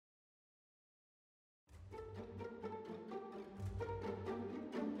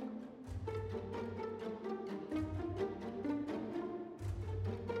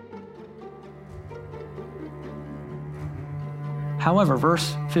However,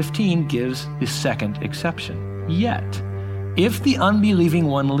 verse 15 gives the second exception. Yet, if the unbelieving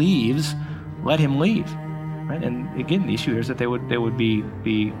one leaves, let him leave. Right? And again, the issue here is that they would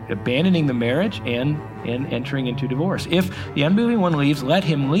be abandoning the marriage and entering into divorce. If the unbelieving one leaves, let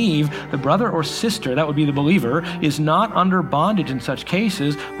him leave. The brother or sister, that would be the believer, is not under bondage in such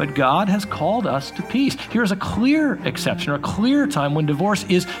cases, but God has called us to peace. Here's a clear exception, or a clear time when divorce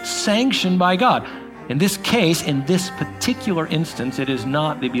is sanctioned by God. In this case, in this particular instance, it is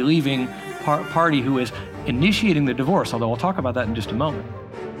not the believing party who is initiating the divorce, although I'll talk about that in just a moment.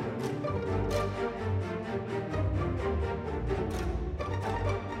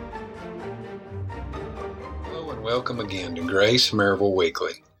 Welcome again to Grace Maryville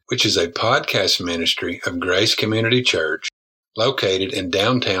Weekly, which is a podcast ministry of Grace Community Church located in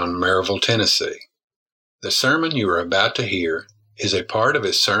downtown Maryville, Tennessee. The sermon you are about to hear is a part of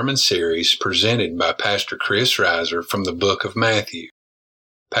a sermon series presented by Pastor Chris Reiser from the book of Matthew.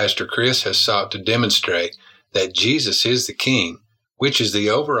 Pastor Chris has sought to demonstrate that Jesus is the King, which is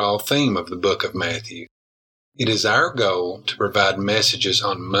the overall theme of the book of Matthew. It is our goal to provide messages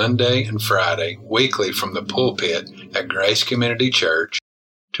on Monday and Friday weekly from the pulpit at Grace Community Church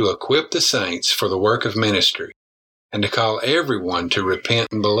to equip the saints for the work of ministry and to call everyone to repent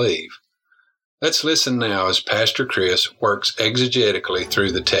and believe. Let's listen now as Pastor Chris works exegetically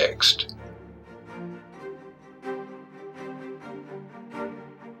through the text.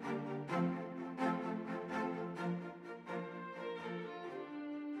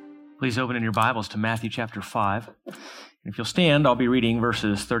 Please open in your Bibles to Matthew chapter 5. And if you'll stand, I'll be reading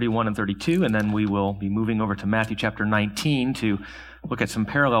verses 31 and 32, and then we will be moving over to Matthew chapter 19 to look at some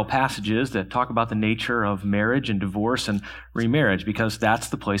parallel passages that talk about the nature of marriage and divorce and remarriage, because that's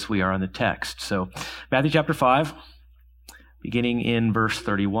the place we are in the text. So, Matthew chapter 5, beginning in verse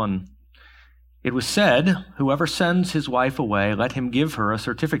 31. It was said, "Whoever sends his wife away, let him give her a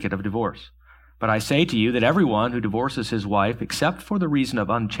certificate of divorce. But I say to you that everyone who divorces his wife, except for the reason of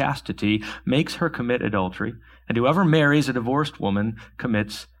unchastity, makes her commit adultery, and whoever marries a divorced woman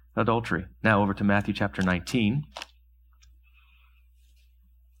commits adultery." Now over to Matthew chapter 19,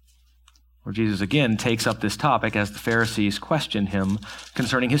 where Jesus again takes up this topic as the Pharisees question him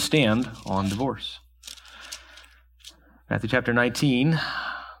concerning his stand on divorce. Matthew chapter 19,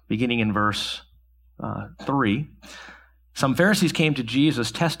 beginning in verse 3. Some Pharisees came to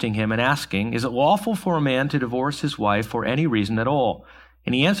Jesus, testing him and asking, "Is it lawful for a man to divorce his wife for any reason at all?"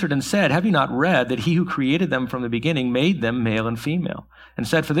 And he answered and said, "Have you not read that he who created them from the beginning made them male and female? And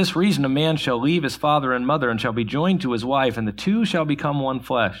said, for this reason a man shall leave his father and mother and shall be joined to his wife, and the two shall become one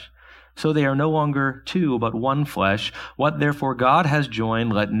flesh. So they are no longer two, but one flesh. What therefore God has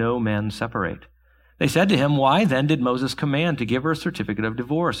joined, let no man separate." They said to him, "Why then did Moses command to give her a certificate of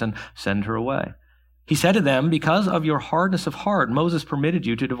divorce and send her away?" He said to them, "Because of your hardness of heart, Moses permitted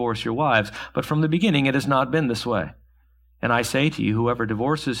you to divorce your wives, but from the beginning it has not been this way. And I say to you, whoever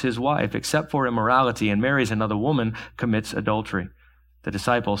divorces his wife, except for immorality, and marries another woman, commits adultery." The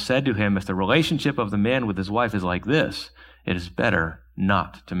disciples said to him, "If the relationship of the man with his wife is like this, it is better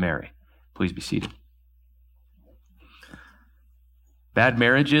not to marry." Please be seated. Bad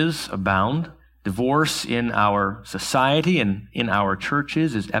marriages abound. Divorce in our society and in our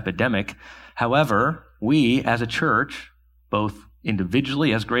churches is epidemic. However, we as a church, both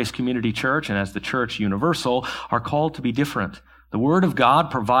individually as Grace Community Church and as the church universal, are called to be different. The Word of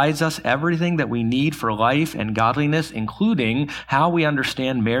God provides us everything that we need for life and godliness, including how we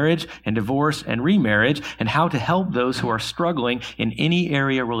understand marriage and divorce and remarriage, and how to help those who are struggling in any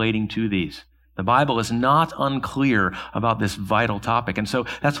area relating to these. The Bible is not unclear about this vital topic, and so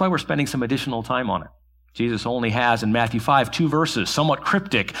that's why we're spending some additional time on it. Jesus only has in Matthew 5 2 verses, somewhat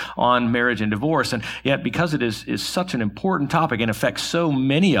cryptic, on marriage and divorce. And yet because it is such an important topic and affects so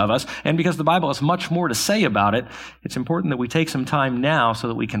many of us, and because the Bible has much more to say about it, it's important that we take some time now so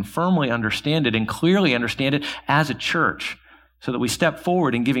that we can firmly understand it and clearly understand it as a church, so that we step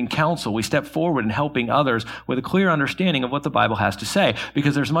forward in giving counsel, we step forward in helping others with a clear understanding of what the Bible has to say,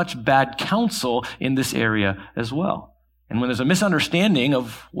 because there's much bad counsel in this area as well. And when there's a misunderstanding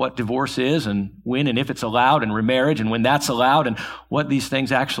of what divorce is and when and if it's allowed, and remarriage and when that's allowed, and what these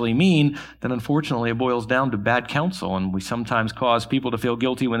things actually mean, then unfortunately it boils down to bad counsel, and we sometimes cause people to feel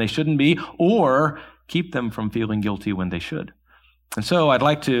guilty when they shouldn't be, or keep them from feeling guilty when they should. And so I'd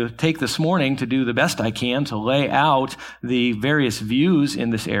like to take this morning to do the best I can to lay out the various views in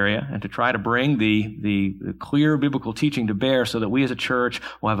this area and to try to bring the clear biblical teaching to bear so that we as a church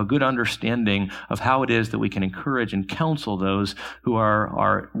will have a good understanding of how it is that we can encourage and counsel those who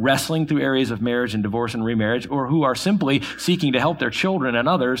are wrestling through areas of marriage and divorce and remarriage, or who are simply seeking to help their children and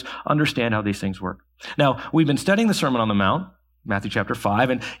others understand how these things work. Now, we've been studying the Sermon on the Mount. Matthew chapter 5.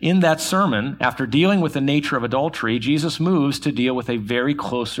 And in that sermon, after dealing with the nature of adultery, Jesus moves to deal with a very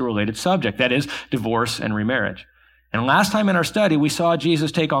closely related subject, that is, divorce and remarriage. And last time in our study, we saw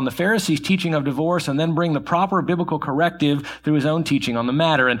Jesus take on the Pharisees' teaching of divorce and then bring the proper biblical corrective through his own teaching on the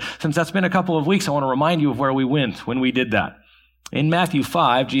matter. And since that's been a couple of weeks, I want to remind you of where we went when we did that. In Matthew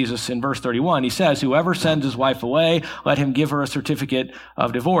 5, Jesus, in verse 31, he says, "Whoever sends his wife away, let him give her a certificate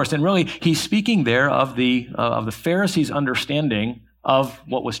of divorce." And really, he's speaking there of the Pharisees' understanding of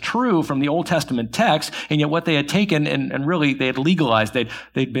what was true from the Old Testament text, and yet what they had taken and really they had legalized.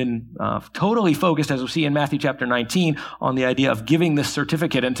 They'd been totally focused, as we see in Matthew chapter 19, on the idea of giving this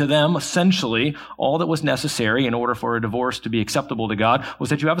certificate. And to them, essentially, all that was necessary in order for a divorce to be acceptable to God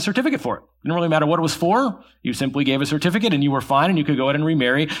was that you have a certificate for it. It didn't really matter what it was for. You simply gave a certificate and you were fine and you could go ahead and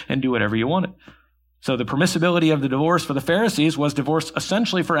remarry and do whatever you wanted. So the permissibility of the divorce for the Pharisees was divorce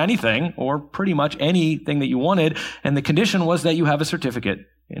essentially for anything or pretty much anything that you wanted. And the condition was that you have a certificate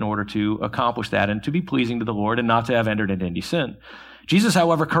in order to accomplish that and to be pleasing to the Lord and not to have entered into any sin. Jesus,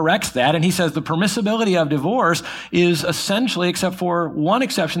 however, corrects that, and he says the permissibility of divorce is essentially, except for one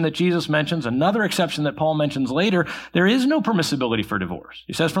exception that Jesus mentions, another exception that Paul mentions later, there is no permissibility for divorce.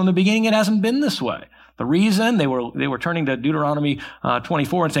 He says from the beginning it hasn't been this way. The reason they were turning to Deuteronomy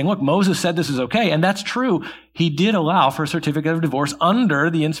 24 and saying, look, Moses said this is okay, and that's true. He did allow for a certificate of divorce under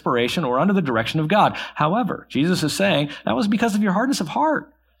the inspiration or under the direction of God. However, Jesus is saying that was because of your hardness of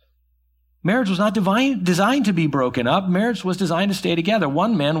heart. Marriage was not designed to be broken up. Marriage was designed to stay together,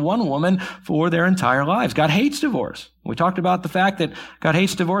 one man, one woman, for their entire lives. God hates divorce. We talked about the fact that God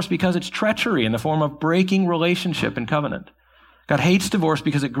hates divorce because it's treachery in the form of breaking relationship and covenant. God hates divorce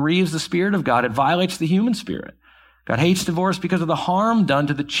because it grieves the Spirit of God. It violates the human spirit. God hates divorce because of the harm done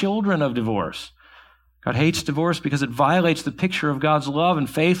to the children of divorce. God hates divorce because it violates the picture of God's love and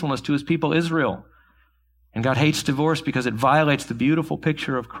faithfulness to his people Israel. And God hates divorce because it violates the beautiful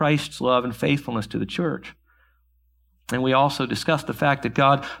picture of Christ's love and faithfulness to the church. And we also discussed the fact that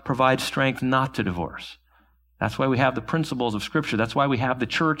God provides strength not to divorce. That's why we have the principles of Scripture. That's why we have the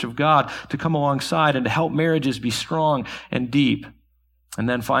church of God to come alongside and to help marriages be strong and deep. And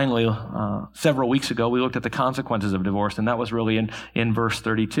then finally, several weeks ago, we looked at the consequences of divorce, and that was really in verse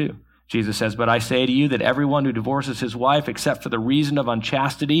 32. Jesus says, "But I say to you that everyone who divorces his wife except for the reason of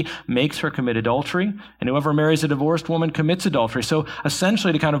unchastity makes her commit adultery, and whoever marries a divorced woman commits adultery." So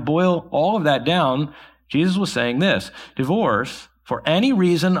essentially, to kind of boil all of that down, Jesus was saying this: divorce, for any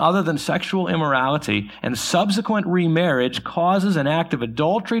reason other than sexual immorality and subsequent remarriage, causes an act of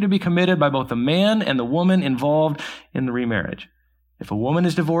adultery to be committed by both the man and the woman involved in the remarriage. If a woman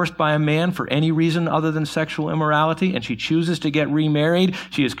is divorced by a man for any reason other than sexual immorality and she chooses to get remarried,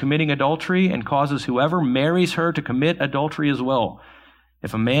 she is committing adultery and causes whoever marries her to commit adultery as well.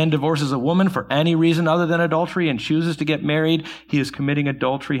 If a man divorces a woman for any reason other than adultery and chooses to get married, he is committing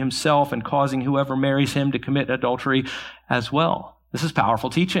adultery himself and causing whoever marries him to commit adultery as well. This is powerful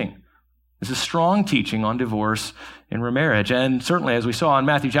teaching. This is strong teaching on divorce and remarriage. And certainly, as we saw in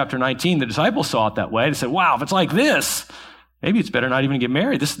Matthew chapter 19, the disciples saw it that way. They said, wow, if it's like this, maybe it's better not even to get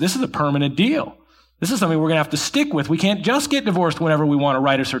married. This is a permanent deal. This is something we're going to have to stick with. We can't just get divorced whenever we want to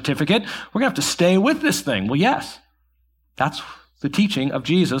write a certificate. We're going to have to stay with this thing. Well, yes, that's the teaching of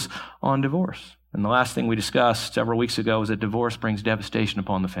Jesus on divorce. And the last thing we discussed several weeks ago is that divorce brings devastation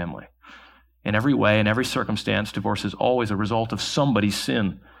upon the family. In every way, in every circumstance, divorce is always a result of somebody's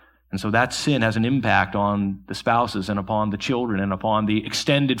sin. And so that sin has an impact on the spouses and upon the children and upon the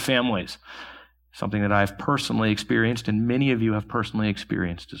extended families. Something that I've personally experienced and many of you have personally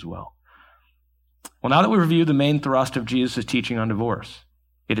experienced as well. Well, now that we've reviewed the main thrust of Jesus' teaching on divorce,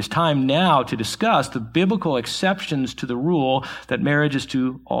 it is time now to discuss the biblical exceptions to the rule that marriage is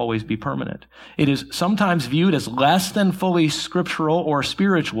to always be permanent. It is sometimes viewed as less than fully scriptural or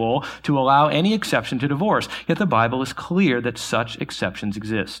spiritual to allow any exception to divorce, yet the Bible is clear that such exceptions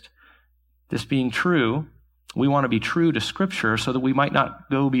exist. This being true, we want to be true to Scripture so that we might not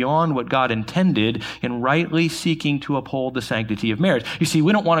go beyond what God intended in rightly seeking to uphold the sanctity of marriage. You see,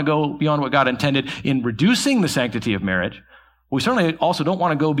 we don't want to go beyond what God intended in reducing the sanctity of marriage. We certainly also don't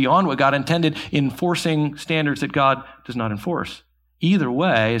want to go beyond what God intended in enforcing standards that God does not enforce. Either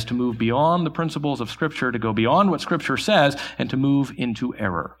way is to move beyond the principles of Scripture, to go beyond what Scripture says, and to move into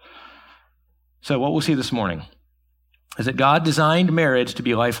error. So what we'll see this morning is that God designed marriage to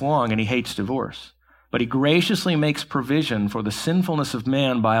be lifelong, and He hates divorce. But He graciously makes provision for the sinfulness of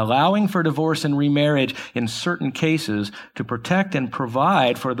man by allowing for divorce and remarriage in certain cases to protect and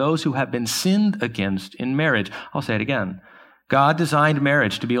provide for those who have been sinned against in marriage. I'll say it again. God designed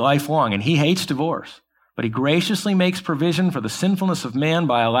marriage to be lifelong, and He hates divorce. But he graciously makes provision for the sinfulness of man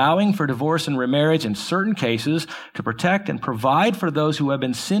by allowing for divorce and remarriage in certain cases to protect and provide for those who have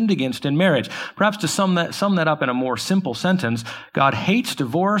been sinned against in marriage. Perhaps to sum that up in a more simple sentence, God hates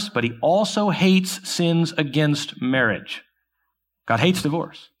divorce, but he also hates sins against marriage. God hates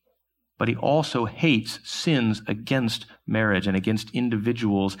divorce, but he also hates sins against marriage and against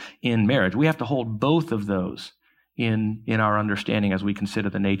individuals in marriage. We have to hold both of those in our understanding as we consider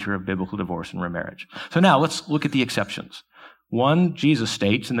the nature of biblical divorce and remarriage. So now let's look at the exceptions. One, Jesus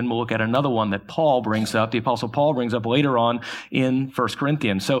states, and then we'll look at another one that Paul brings up, the Apostle Paul brings up later on in 1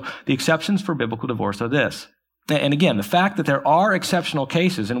 Corinthians. So the exceptions for biblical divorce are this. And again, the fact that there are exceptional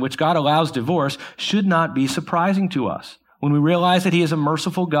cases in which God allows divorce should not be surprising to us when we realize that he is a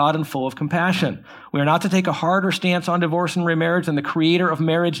merciful God and full of compassion. We are not to take a harder stance on divorce and remarriage than the creator of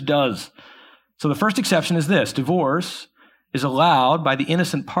marriage does. So the first exception is this: divorce is allowed by the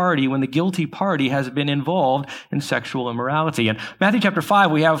innocent party when the guilty party has been involved in sexual immorality. In Matthew chapter 5,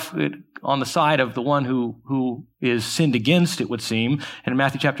 we have it on the side of the one who is sinned against, it would seem. And in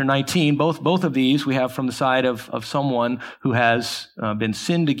Matthew chapter 19, both of these we have from the side of someone who has been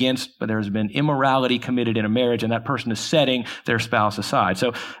sinned against, but there has been immorality committed in a marriage, and that person is setting their spouse aside.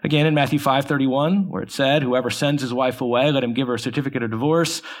 So again, in Matthew 5:31, where it said, "Whoever sends his wife away, let him give her a certificate of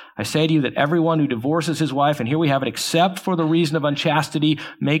divorce. I say to you that everyone who divorces his wife," and here we have it, "except for the reason of unchastity,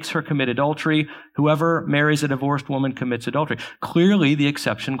 makes her commit adultery. Whoever marries a divorced woman commits adultery." Clearly, the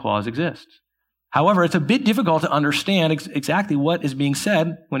exception clause exists. However, it's a bit difficult to understand exactly what is being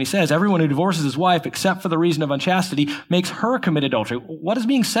said when he says, everyone who divorces his wife except for the reason of unchastity makes her commit adultery. What is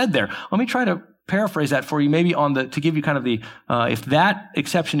being said there? Let me try to paraphrase that for you, maybe to give you kind of the, if that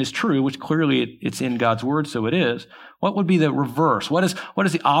exception is true, which clearly it's in God's word, so it is, what would be the reverse? What is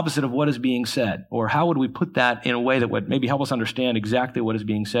the opposite of what is being said? Or how would we put that in a way that would maybe help us understand exactly what is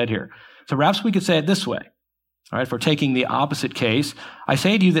being said here? So perhaps we could say it this way. All right, for taking the opposite case, I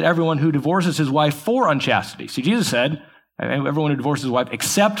say to you that everyone who divorces his wife for unchastity. See, Jesus said, everyone who divorces his wife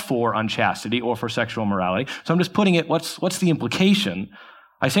except for unchastity or for sexual immorality. So I'm just putting it, what's the implication?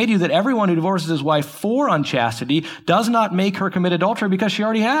 I say to you that everyone who divorces his wife for unchastity does not make her commit adultery because she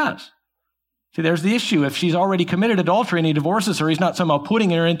already has. See, there's the issue. If she's already committed adultery and he divorces her, he's not somehow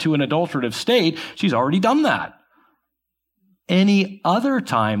putting her into an adulterative state. She's already done that. Any other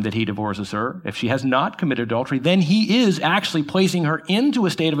time that he divorces her, if she has not committed adultery, then he is actually placing her into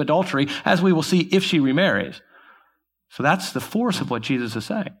a state of adultery, as we will see if she remarries. So that's the force of what Jesus is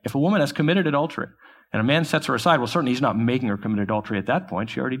saying. If a woman has committed adultery and a man sets her aside, well, certainly he's not making her commit adultery at that point.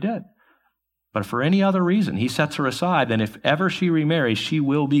 She already did. But if for any other reason he sets her aside, then if ever she remarries, she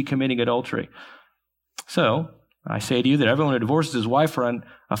will be committing adultery. So I say to you that everyone who divorces his wife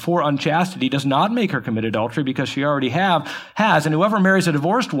for unchastity does not make her commit adultery because she already has. And whoever marries a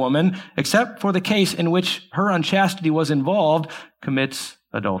divorced woman, except for the case in which her unchastity was involved, commits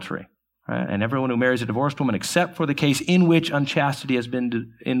adultery. Right? And everyone who marries a divorced woman, except for the case in which unchastity has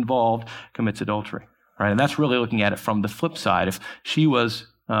been involved, commits adultery. Right? And that's really looking at it from the flip side. If she was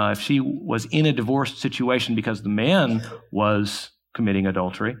in a divorced situation because the man was committing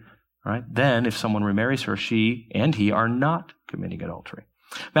adultery, right? Then if someone remarries her, she and he are not committing adultery.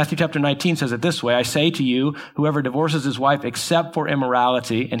 Matthew chapter 19 says it this way: I say to you, whoever divorces his wife except for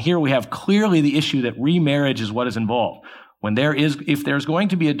immorality, and here we have clearly the issue that remarriage is what is involved. If there's going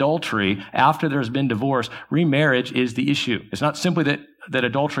to be adultery after there's been divorce, remarriage is the issue. It's not simply that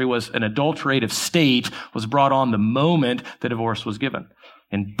adultery was an adulterative state was brought on the moment the divorce was given.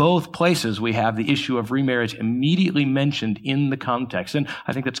 In both places, we have the issue of remarriage immediately mentioned in the context. And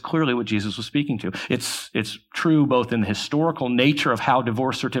I think that's clearly what Jesus was speaking to. It's true both in the historical nature of how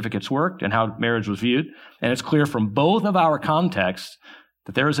divorce certificates worked and how marriage was viewed. And it's clear from both of our contexts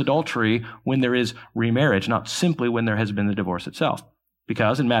that there is adultery when there is remarriage, not simply when there has been the divorce itself.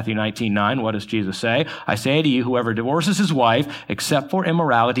 Because in Matthew 19:9, what does Jesus say? I say to you, whoever divorces his wife except for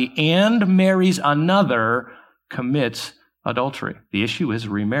immorality and marries another commits adultery. The issue is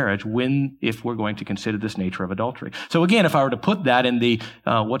remarriage if we're going to consider this nature of adultery. So again, if I were to put that in the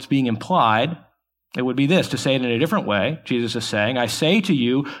what's being implied, it would be this. To say it in a different way, Jesus is saying, I say to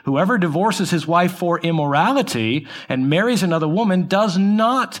you, whoever divorces his wife for immorality and marries another woman does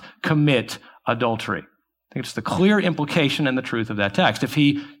not commit adultery. I think it's the clear implication and the truth of that text. If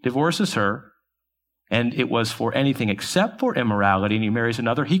he divorces her and it was for anything except for immorality and he marries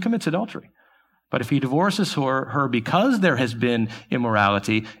another, he commits adultery. But if he divorces her because there has been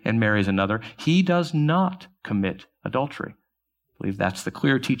immorality and marries another, he does not commit adultery. I believe that's the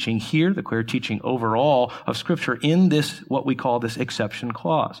clear teaching here, the clear teaching overall of Scripture in this, what we call this exception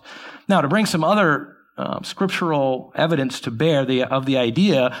clause. Now, to bring some other scriptural evidence to bear of the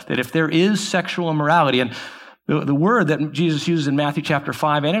idea that if there is sexual immorality, and the word that Jesus uses in Matthew chapter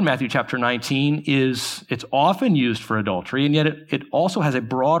 5 and in Matthew chapter 19 it's often used for adultery, and yet it also has a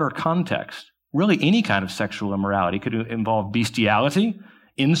broader context. Really, any kind of sexual immorality could involve bestiality,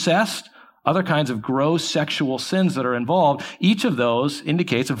 incest, other kinds of gross sexual sins that are involved. Each of those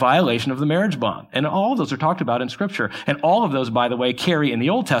indicates a violation of the marriage bond. And all of those are talked about in Scripture. And all of those, by the way, carry in the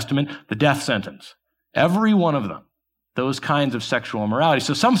Old Testament the death sentence. Every one of them. Those kinds of sexual immorality.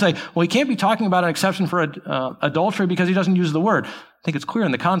 So some say, well, he can't be talking about an exception for adultery because he doesn't use the word. I think it's clear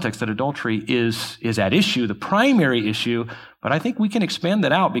in the context that adultery is at issue, the primary issue, but I think we can expand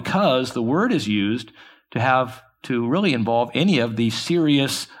that out because the word is used to really involve any of the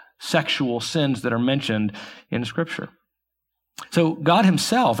serious sexual sins that are mentioned in Scripture. So God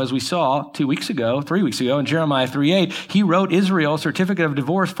himself, as we saw 3 weeks ago, in Jeremiah 3:8, he wrote Israel a certificate of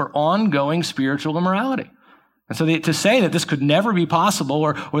divorce for ongoing spiritual immorality. And so to say that this could never be possible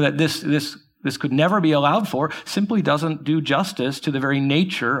or that this could never be allowed for simply doesn't do justice to the very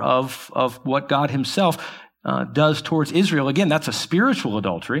nature of what God himself does towards Israel. Again, that's a spiritual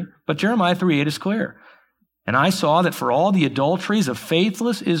adultery, but Jeremiah 3:8 is clear. And I saw that for all the adulteries of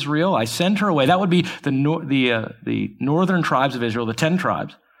faithless Israel, I sent her away. That would be the northern tribes of Israel, the 10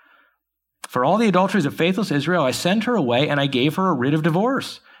 tribes. For all the adulteries of faithless Israel, I sent her away, and I gave her a writ of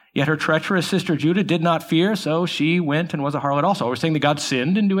divorce. Yet her treacherous sister Judah did not fear, so she went and was a harlot also. We're saying that God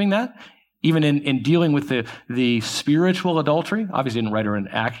sinned in doing that, even in dealing with the spiritual adultery. Obviously, didn't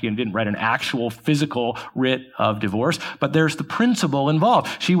write an actual physical writ of divorce, but there's the principle involved.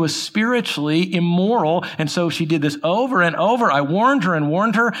 She was spiritually immoral, and so she did this over and over. I warned her,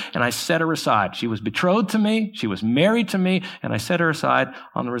 and I set her aside. She was betrothed to me, she was married to me, and I set her aside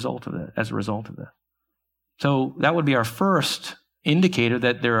as a result of this. So that would be our first indicator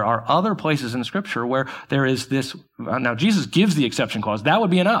that there are other places in Scripture where there is this. Now, Jesus gives the exception clause. That would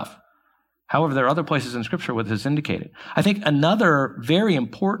be enough. However, there are other places in Scripture where this is indicated. I think another very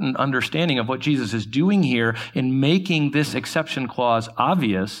important understanding of what Jesus is doing here in making this exception clause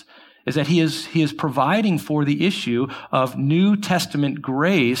obvious is that he is providing for the issue of New Testament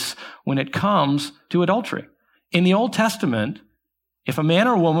grace when it comes to adultery. In the Old Testament, if a man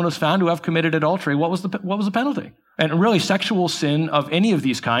or a woman was found to have committed adultery, what was the penalty? And really, sexual sin of any of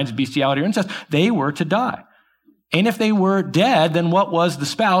these kinds, bestiality or incest, they were to die. And if they were dead, then what was the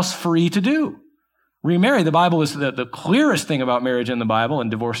spouse free to do? Remarry. The Bible is the clearest thing about marriage in the Bible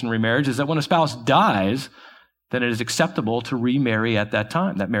and divorce and remarriage is that when a spouse dies, then it is acceptable to remarry at that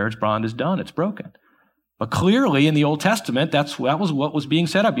time. That marriage bond is done. It's broken. But clearly in the Old Testament, that was what was being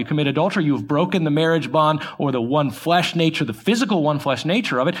set up. You commit adultery, you have broken the marriage bond or the one flesh nature, the physical one flesh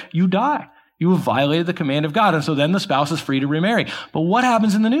nature of it, you die. You have violated the command of God. And so then the spouse is free to remarry. But what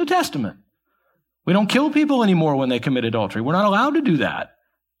happens in the New Testament? We don't kill people anymore when they commit adultery. We're not allowed to do that.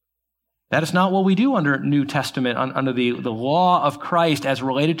 That is not what we do under New Testament, under the law of Christ as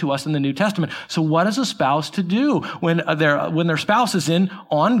related to us in the New Testament. So what is a spouse to do when their spouse is in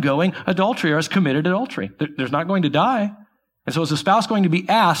ongoing adultery or has committed adultery? They're not going to die. And so is the spouse going to be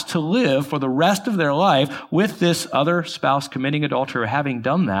asked to live for the rest of their life with this other spouse committing adultery or having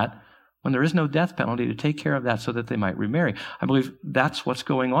done that when there is no death penalty to take care of that so that they might remarry? I believe that's what's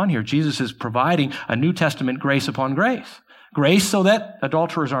going on here. Jesus is providing a New Testament grace upon grace. Grace so that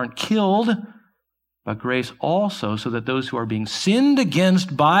adulterers aren't killed, but grace also so that those who are being sinned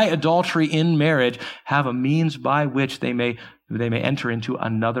against by adultery in marriage have a means by which they may enter into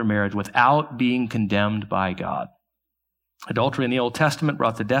another marriage without being condemned by God. Adultery in the Old Testament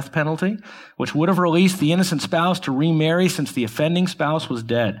brought the death penalty, which would have released the innocent spouse to remarry since the offending spouse was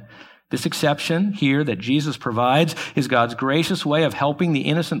dead. This exception here that Jesus provides is God's gracious way of helping the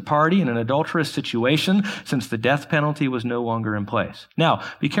innocent party in an adulterous situation since the death penalty was no longer in place. Now,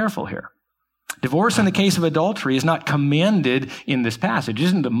 be careful here. Divorce in the case of adultery is not commanded in this passage. It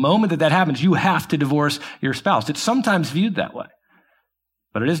isn't the moment that happens, you have to divorce your spouse. It's sometimes viewed that way,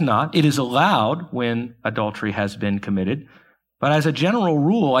 but it is not. It is allowed when adultery has been committed. But as a general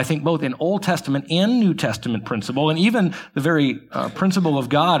rule, I think both in Old Testament and New Testament principle, and even the very principle of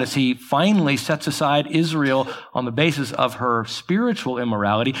God as he finally sets aside Israel on the basis of her spiritual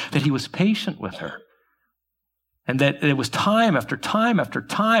immorality, that he was patient with her. And that it was time after time after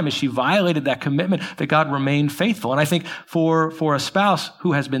time as she violated that commitment that God remained faithful. And I think for a spouse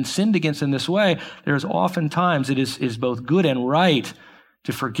who has been sinned against in this way, there's oftentimes it is both good and right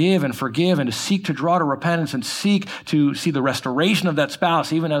to forgive and to seek to draw to repentance and seek to see the restoration of that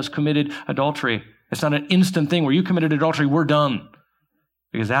spouse, even as committed adultery. It's not an instant thing where you committed adultery, we're done.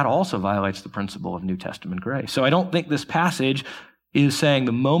 Because that also violates the principle of New Testament grace. So I don't think this passage is saying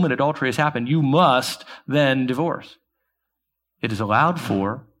the moment adultery has happened, you must then divorce. It is allowed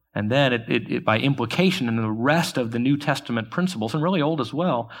for, and then it by implication in the rest of the New Testament principles, and really Old as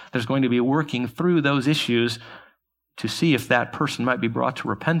well, there's going to be working through those issues to see if that person might be brought to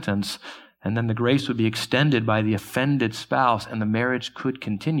repentance, and then the grace would be extended by the offended spouse, and the marriage could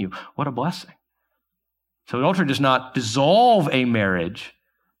continue. What a blessing. So adultery does not dissolve a marriage.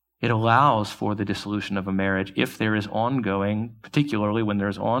 It allows for the dissolution of a marriage if there is ongoing, particularly when there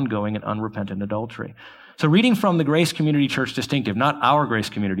is ongoing and unrepentant adultery. So reading from the Grace Community Church Distinctive, not our Grace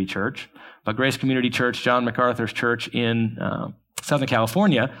Community Church, but Grace Community Church, John MacArthur's church in Southern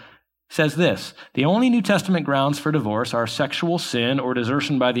California, says this: the only New Testament grounds for divorce are sexual sin or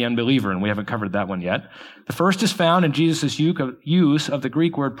desertion by the unbeliever, and we haven't covered that one yet. The first is found in Jesus' use of the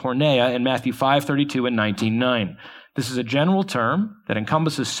Greek word porneia in Matthew 5:32 and 19:9. This is a general term that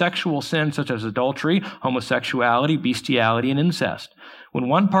encompasses sexual sin such as adultery, homosexuality, bestiality, and incest. When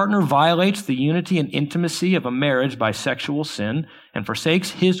one partner violates the unity and intimacy of a marriage by sexual sin and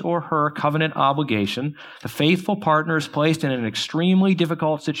forsakes his or her covenant obligation, the faithful partner is placed in an extremely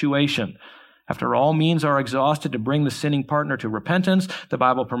difficult situation. After all means are exhausted to bring the sinning partner to repentance, the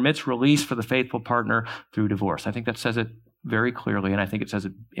Bible permits release for the faithful partner through divorce. I think that says it very clearly, and I think it says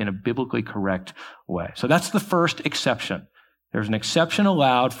it in a biblically correct way. So that's the first exception. There's an exception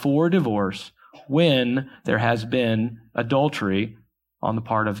allowed for divorce when there has been adultery on the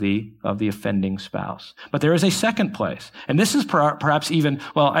part of the offending spouse. But there is a second place, and this is perhaps even,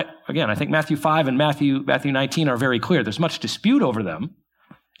 I think Matthew 5 and Matthew 19 are very clear. There's much dispute over them.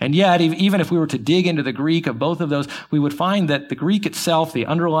 And yet, even if we were to dig into the Greek of both of those, we would find that the Greek itself, the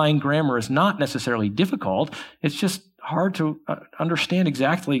underlying grammar, is not necessarily difficult. It's just hard to understand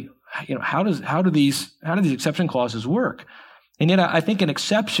exactly, how do these exception clauses work? And yet, I think an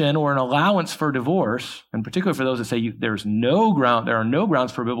exception or an allowance for divorce, and particularly for those that say there are no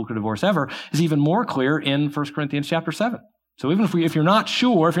grounds for biblical divorce ever, is even more clear in 1 Corinthians chapter 7. So even if you're not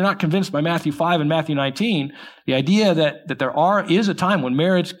sure, if you're not convinced by Matthew 5 and Matthew 19, the idea that there is a time when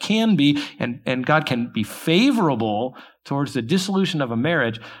marriage can be, and God can be favorable towards the dissolution of a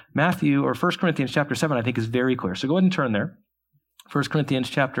marriage, 1 Corinthians chapter 7, I think is very clear. So go ahead and turn there. 1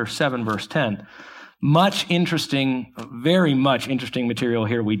 Corinthians chapter 7, verse 10. Very much interesting material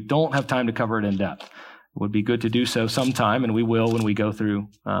here. We don't have time to cover it in depth. It would be good to do so sometime, and we will when we go through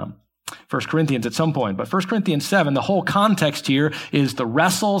 1 Corinthians at some point. But 1 Corinthians 7, the whole context here is the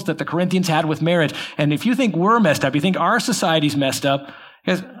wrestles that the Corinthians had with marriage. And if you think we're messed up, you think our society's messed up,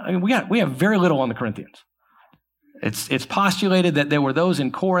 because we have very little on the Corinthians. It's postulated that there were those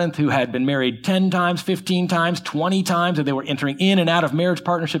in Corinth who had been married 10 times, 15 times, 20 times, and they were entering in and out of marriage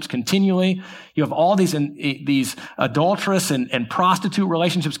partnerships continually. You have all these adulterous and prostitute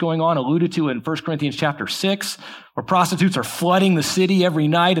relationships going on, alluded to in 1 Corinthians chapter 6, where prostitutes are flooding the city every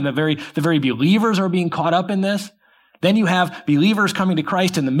night, and the very believers are being caught up in this. Then you have believers coming to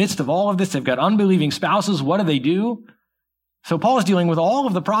Christ in the midst of all of this. They've got unbelieving spouses. What do? So Paul is dealing with all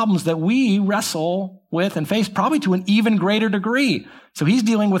of the problems that we wrestle with and face probably to an even greater degree. So he's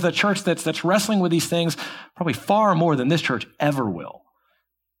dealing with a church that's wrestling with these things probably far more than this church ever will.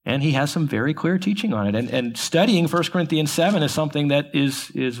 And he has some very clear teaching on it. And studying 1 Corinthians 7 is something that is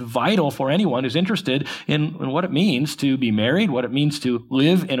vital for anyone who's interested in what it means to be married, what it means to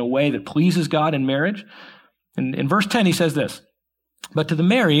live in a way that pleases God in marriage. And in verse 10, he says this: but to the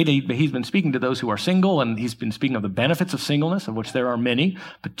married, he's been speaking to those who are single, and he's been speaking of the benefits of singleness, of which there are many,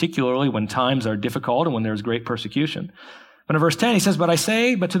 particularly when times are difficult and when there's great persecution. But in verse 10, he says,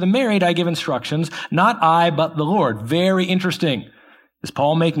 but to the married I give instructions, not I, but the Lord. Very interesting. Is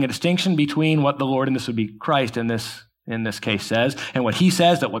Paul making a distinction between what the Lord, and this would be Christ in this case, says, and what he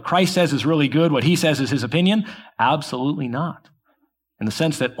says, that what Christ says is really good, what he says is his opinion? Absolutely not. In the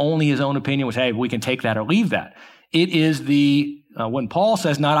sense that only his own opinion was, hey, we can take that or leave that. It is when Paul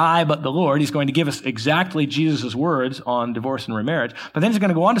says, not I, but the Lord, he's going to give us exactly Jesus' words on divorce and remarriage. But then he's going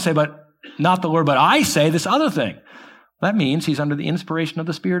to go on to say, but not the Lord, but I say this other thing. That means he's under the inspiration of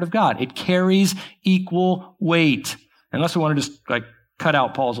the Spirit of God. It carries equal weight. Unless we want to just cut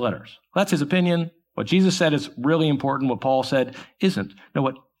out Paul's letters. That's his opinion. What Jesus said is really important. What Paul said isn't. No,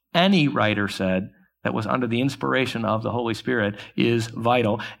 what any writer said that was under the inspiration of the Holy Spirit is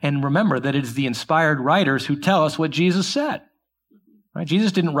vital. And remember that it's the inspired writers who tell us what Jesus said. Right?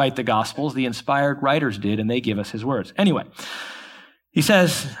 Jesus didn't write the Gospels. The inspired writers did, and they give us his words. Anyway, he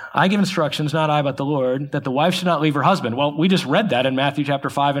says, I give instructions, not I, but the Lord, that the wife should not leave her husband. Well, we just read that in Matthew chapter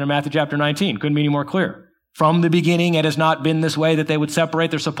 5 and in Matthew chapter 19. Couldn't be any more clear. From the beginning, it has not been this way that they would separate.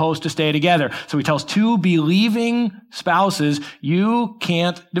 They're supposed to stay together. So he tells two believing spouses, you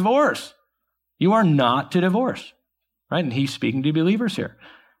can't divorce. You are not to divorce. right? And he's speaking to believers here.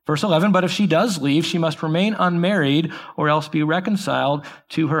 Verse 11, but if she does leave, she must remain unmarried or else be reconciled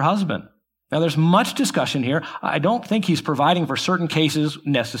to her husband. Now, there's much discussion here. I don't think he's providing for certain cases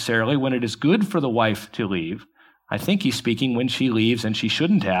necessarily when it is good for the wife to leave. I think he's speaking when she leaves and she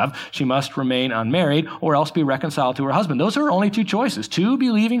shouldn't have. She must remain unmarried or else be reconciled to her husband. Those are only two choices. Two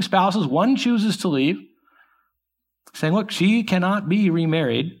believing spouses, one chooses to leave, saying, look, she cannot be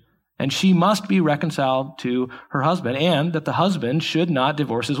remarried and she must be reconciled to her husband, and that the husband should not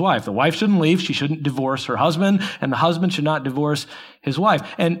divorce his wife. The wife shouldn't leave, she shouldn't divorce her husband, and the husband should not divorce his wife.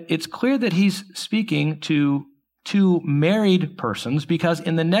 And it's clear that he's speaking to two married persons, because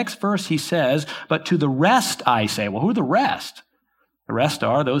in the next verse he says, but to the rest I say. Well, who are the rest? The rest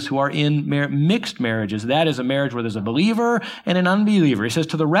are those who are in mixed marriages. That is a marriage where there's a believer and an unbeliever. He says,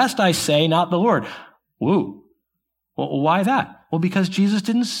 to the rest I say, not the Lord. Woo. Well, why that? Well, because Jesus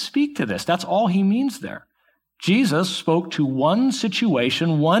didn't speak to this. That's all he means there. Jesus spoke to one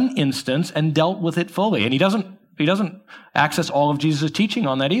situation, one instance, and dealt with it fully. And he doesn't access all of Jesus' teaching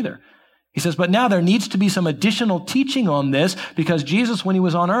on that either. He says, but now there needs to be some additional teaching on this, because Jesus, when he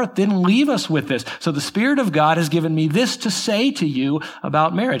was on earth, didn't leave us with this. So the Spirit of God has given me this to say to you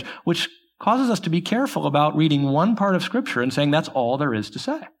about marriage, which causes us to be careful about reading one part of Scripture and saying that's all there is to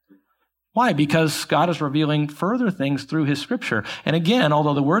say. Why? Because God is revealing further things through his Scripture. And again,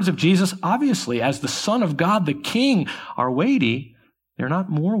 although the words of Jesus, obviously, as the Son of God, the King, are weighty, they're not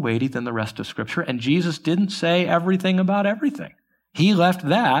more weighty than the rest of Scripture. And Jesus didn't say everything about everything. He left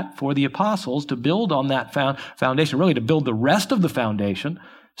that for the apostles to build on that foundation, really to build the rest of the foundation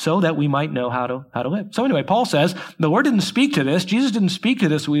so that we might know how to live. So anyway, Paul says, the Lord didn't speak to this. Jesus didn't speak to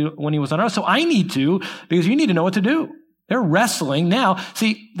this when he was on earth. So I need to, because you need to know what to do. They're wrestling now.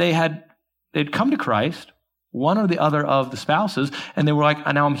 See, they'd come to Christ, one or the other of the spouses, and they were like,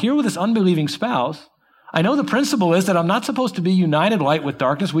 now I'm here with this unbelieving spouse. I know the principle is that I'm not supposed to be united light with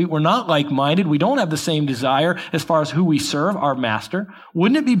darkness. We're not like-minded. We don't have the same desire as far as who we serve, our master.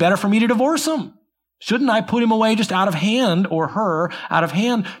 Wouldn't it be better for me to divorce him? Shouldn't I put him away just out of hand, or her out of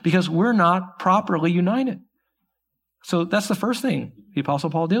hand, because we're not properly united? So that's the first thing the Apostle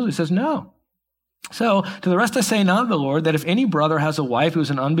Paul deals with. He says, no. So, to the rest I say, not the Lord, that if any brother has a wife who's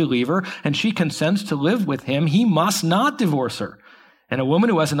an unbeliever and she consents to live with him, he must not divorce her. And a woman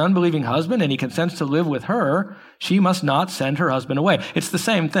who has an unbelieving husband and he consents to live with her, she must not send her husband away. It's the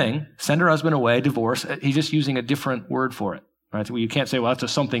same thing. Send her husband away, divorce. He's just using a different word for it. Right? So you can't say, well,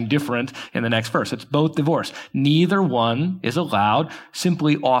 that's something different in the next verse. It's both divorce. Neither one is allowed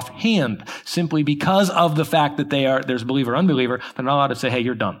simply offhand, simply because of the fact that there's believer, unbeliever. They're not allowed to say, hey,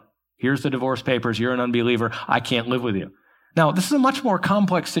 you're done. Here's the divorce papers. You're an unbeliever. I can't live with you. Now, this is a much more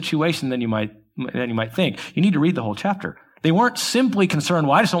complex situation than you might think. You need to read the whole chapter. They weren't simply concerned,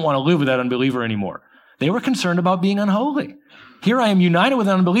 well, I just don't want to live with that unbeliever anymore. They were concerned about being unholy. Here I am united with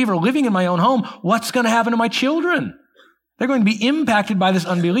an unbeliever, living in my own home. What's going to happen to my children? They're going to be impacted by this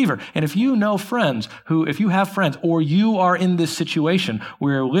unbeliever. And if you know friends if you have friends, or you are in this situation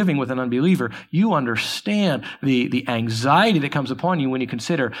where you're living with an unbeliever, you understand the anxiety that comes upon you when you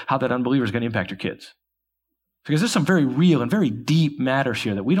consider how that unbeliever is going to impact your kids. Because there's some very real and very deep matters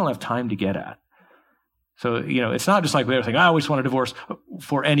here that we don't have time to get at. So, it's not just like they were thinking, we just want to divorce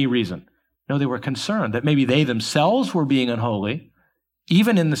for any reason. No, they were concerned that maybe they themselves were being unholy.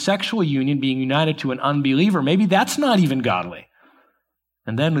 Even in the sexual union, being united to an unbeliever, maybe that's not even godly.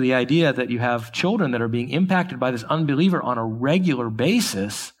 And then with the idea that you have children that are being impacted by this unbeliever on a regular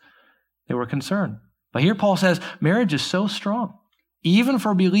basis, they were concerned. But here Paul says marriage is so strong, even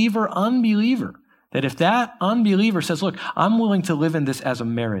for believer, unbeliever, that if that unbeliever says, look, I'm willing to live in this as a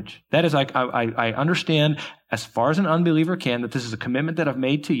marriage. That is, I understand as far as an unbeliever can that this is a commitment that I've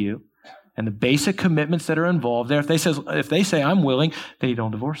made to you. And the basic commitments that are involved there, if they say I'm willing, then you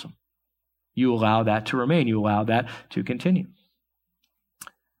don't divorce them. You allow that to remain. You allow that to continue.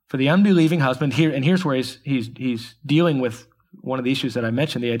 For the unbelieving husband, here's where he's dealing with one of the issues that I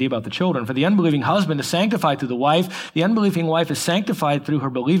mentioned, the idea about the children. For the unbelieving husband is sanctified through the wife. The unbelieving wife is sanctified through her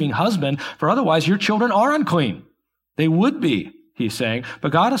believing husband, for otherwise your children are unclean. They would be, he's saying.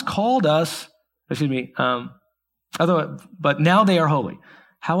 But God has called us, but now they are holy.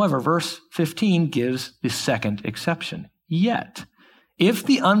 However, verse 15 gives the second exception. Yet, if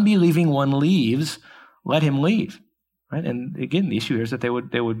the unbelieving one leaves, let him leave. Right? And again, the issue here is that they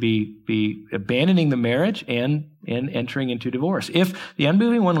would be abandoning the marriage and entering into divorce. If the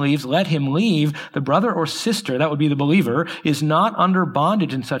unbelieving one leaves, let him leave. The brother or sister, that would be the believer, is not under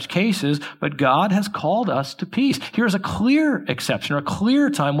bondage in such cases, but God has called us to peace. Here's a clear exception, or a clear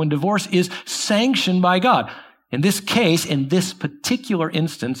time when divorce is sanctioned by God. In this case, in this particular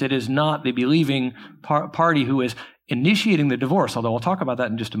instance, it is not the believing party who is initiating the divorce, although I'll talk about that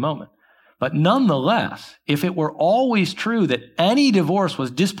in just a moment. But nonetheless, if it were always true that any divorce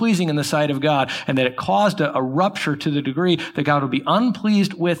was displeasing in the sight of God and that it caused a rupture to the degree that God would be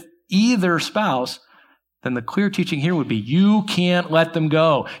unpleased with either spouse, then the clear teaching here would be you can't let them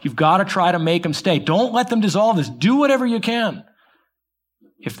go. You've got to try to make them stay. Don't let them dissolve this. Do whatever you can.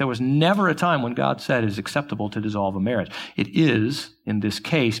 If there was never a time when God said it is acceptable to dissolve a marriage, it is in this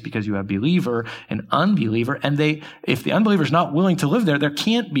case because you have believer and unbeliever, and if the unbeliever is not willing to live there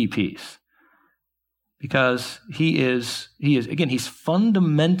can't be peace. Because he's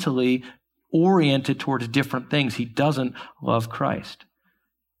fundamentally oriented towards different things. He doesn't love Christ.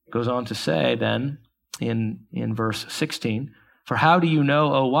 It goes on to say then in verse 16, "For how do you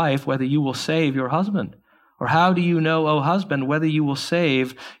know, O wife, whether you will save your husband? Or how do you know, O husband, whether you will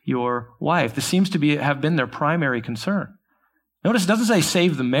save your wife?" This seems to have been their primary concern. Notice it doesn't say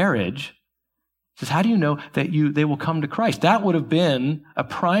save the marriage. It says, how do you know that they will come to Christ? That would have been a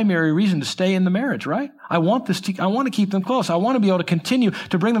primary reason to stay in the marriage, right? I want to keep them close. I want to be able to continue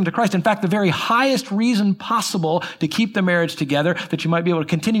to bring them to Christ. In fact, the very highest reason possible to keep the marriage together, that you might be able to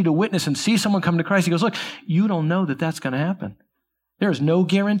continue to witness and see someone come to Christ. He goes, look, you don't know that that's going to happen. There is no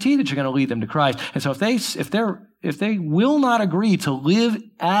guarantee that you're going to lead them to Christ. And so if they will not agree to live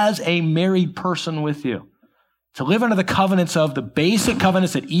as a married person with you, to live under the covenants of the basic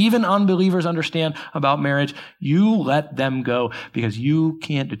covenants that even unbelievers understand about marriage, you let them go because you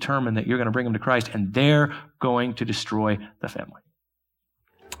can't determine that you're going to bring them to Christ and they're going to destroy the family.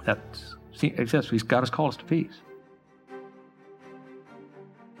 God has called us to peace.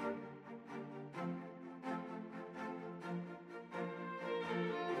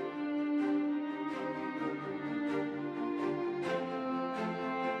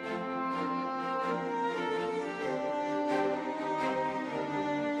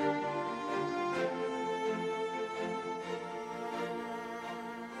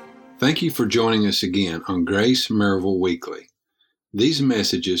 Thank you for joining us again on Grace Maryville Weekly. These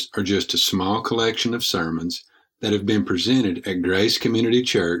messages are just a small collection of sermons that have been presented at Grace Community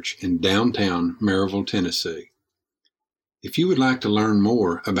Church in downtown Maryville, Tennessee. If you would like to learn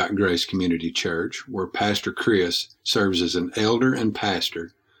more about Grace Community Church, where Pastor Chris serves as an elder and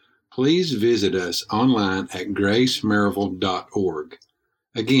pastor, please visit us online at gracemaryville.org.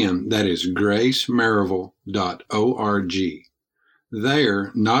 Again, that is gracemaryville.org.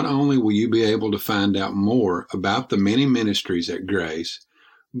 There, not only will you be able to find out more about the many ministries at Grace,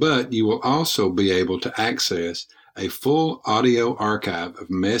 but you will also be able to access a full audio archive of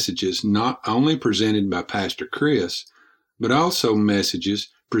messages not only presented by Pastor Chris, but also messages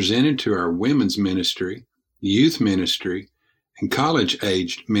presented to our women's ministry, youth ministry, and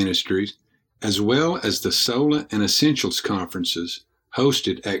college-aged ministries, as well as the Sola and Essentials conferences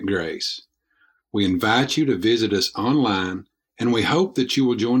hosted at Grace. We invite you to visit us online, and we hope that you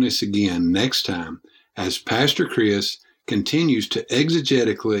will join us again next time as Pastor Chris continues to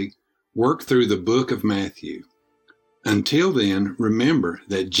exegetically work through the book of Matthew. Until then, remember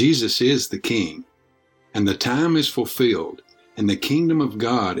that Jesus is the King, and the time is fulfilled, and the kingdom of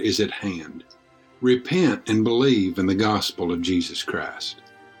God is at hand. Repent and believe in the gospel of Jesus Christ.